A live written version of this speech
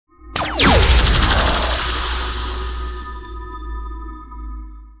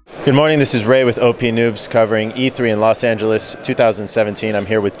Good morning, this is Ray with OP Noobs covering E3 in Los Angeles 2017. I'm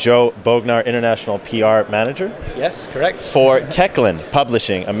here with Joe Bognar, International PR Manager. Yes, correct. For Techland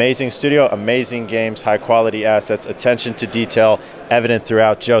Publishing. Amazing studio, amazing games, high quality assets, attention to detail, evident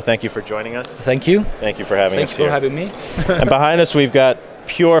throughout. Joe, thank you for joining us. Thank you. Thank you for having us here. Thanks for having me. And behind us we've got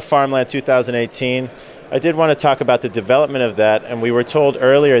Pure Farmland 2018. I did want to talk about the development of that, and we were told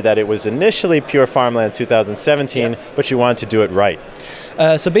earlier that it was initially Pure Farmland 2017, but you wanted to do it right.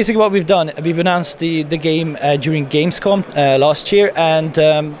 So basically what we've done, we've announced the game during Gamescom last year,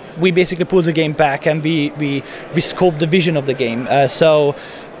 and we basically pulled the game back and we rescoped the vision of the game. So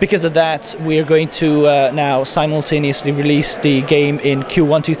because of that, we're going to now simultaneously release the game in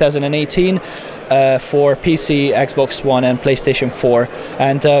Q1 2018 for PC, Xbox One and PlayStation 4.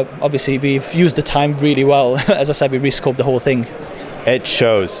 And obviously we've used the time really well. As I said, we rescoped the whole thing. It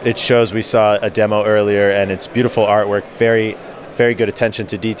shows. It shows. We saw a demo earlier and it's beautiful artwork, very good attention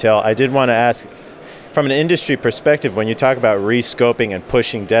to detail. I did want to ask, from an industry perspective, when you talk about rescoping and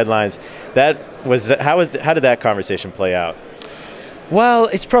pushing deadlines, how did that conversation play out? Well,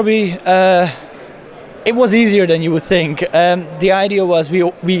 it's probably it was easier than you would think. The idea was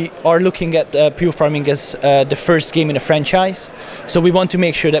we are looking at Pure Farming as the first game in a franchise, so we want to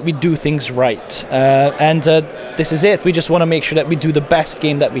make sure that we do things right, and this is it. We just want to make sure that we do the best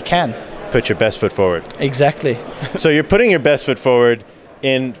game that we can. Put your best foot forward. Exactly. So you're putting your best foot forward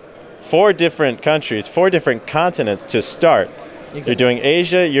in 4 different countries, 4 different continents to start. Exactly. You're doing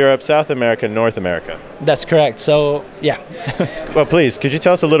Asia, Europe, South America, North America. That's correct. So, yeah. Well, please, could you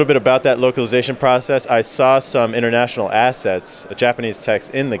tell us a little bit about that localization process? I saw some international assets, Japanese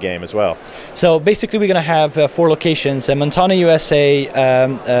text in the game as well. So basically we're going to have 4 locations, Montana,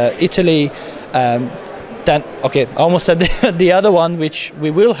 USA, Italy, then, okay, I almost said the other one, which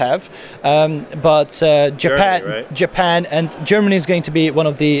we will have, but Japan, Germany, right? Japan and Germany is going to be one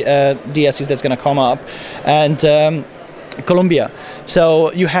of the DLCs that's going to come up, and Colombia.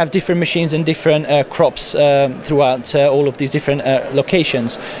 So you have different machines and different crops throughout all of these different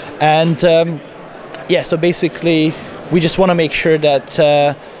locations, and yeah, so basically we just want to make sure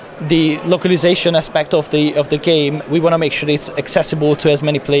that the localization aspect of the game, we want to make sure it's accessible to as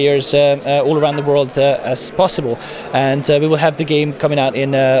many players all around the world as possible, and we will have the game coming out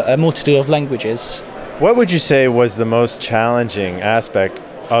in a multitude of languages. What would you say was the most challenging aspect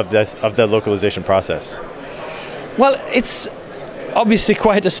of the localization process? Well, it's obviously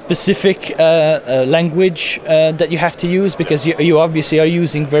quite a specific language that you have to use, because you obviously are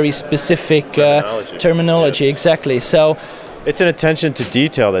using very specific terminology. Yes. Exactly. So it's an attention to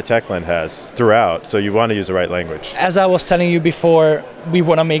detail that Techland has throughout, so you want to use the right language. As I was telling you before, we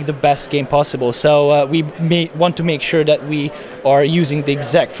want to make the best game possible, so we want to make sure that we are using the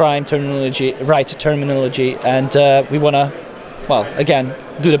exact right terminology, and we want to, well, again,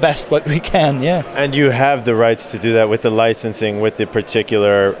 do the best what we can, yeah. And you have the rights to do that with the licensing, with the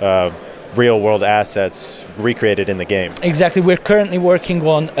particular real-world assets recreated in the game. Exactly. We're currently working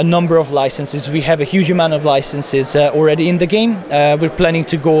on a number of licenses. We have a huge amount of licenses already in the game. We're planning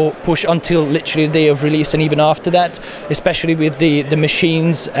to go push until literally the day of release and even after that, especially with the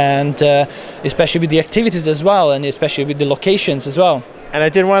machines and especially with the activities as well, and especially with the locations as well. And I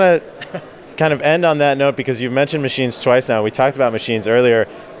did want to kind of end on that note, because you've mentioned machines twice now. We talked about machines earlier.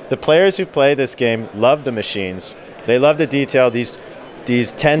 The players who play this game love the machines. They love the detail, these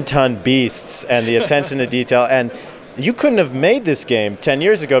 10-ton beasts and the attention to detail. And you couldn't have made this game 10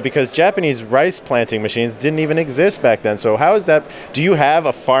 years ago because Japanese rice planting machines didn't even exist back then. So how is that? Do you have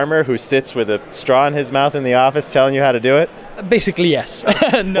a farmer who sits with a straw in his mouth in the office telling you how to do it? Basically, yes.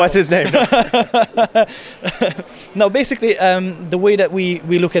 What's his name? No, basically, the way that we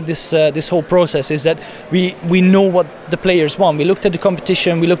look at this whole process is that we know what the players want. We looked at the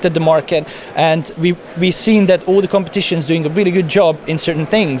competition, we looked at the market, and we've seen that all the competition is doing a really good job in certain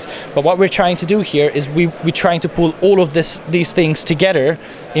things. But what we're trying to do here is we're trying to pull all of these things together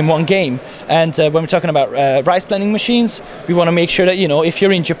in one game. And when we're talking about rice planting machines, we want to make sure that, you know, if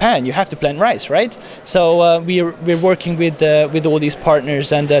you're in Japan, you have to plant rice, right? So we're working with all these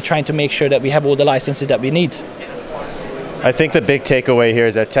partners and trying to make sure that we have all the licenses that we need. I think the big takeaway here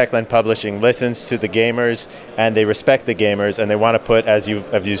is that Techland Publishing listens to the gamers and they respect the gamers, and they want to put, as you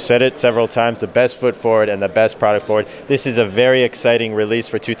said it several times, the best foot forward and the best product forward. This is a very exciting release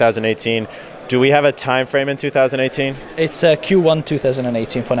for 2018. Do we have a time frame in 2018? It's Q1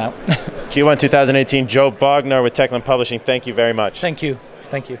 2018 for now. Q1 2018. Joe Bognar with Techland Publishing. Thank you very much. Thank you.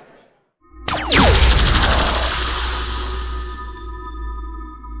 Thank you.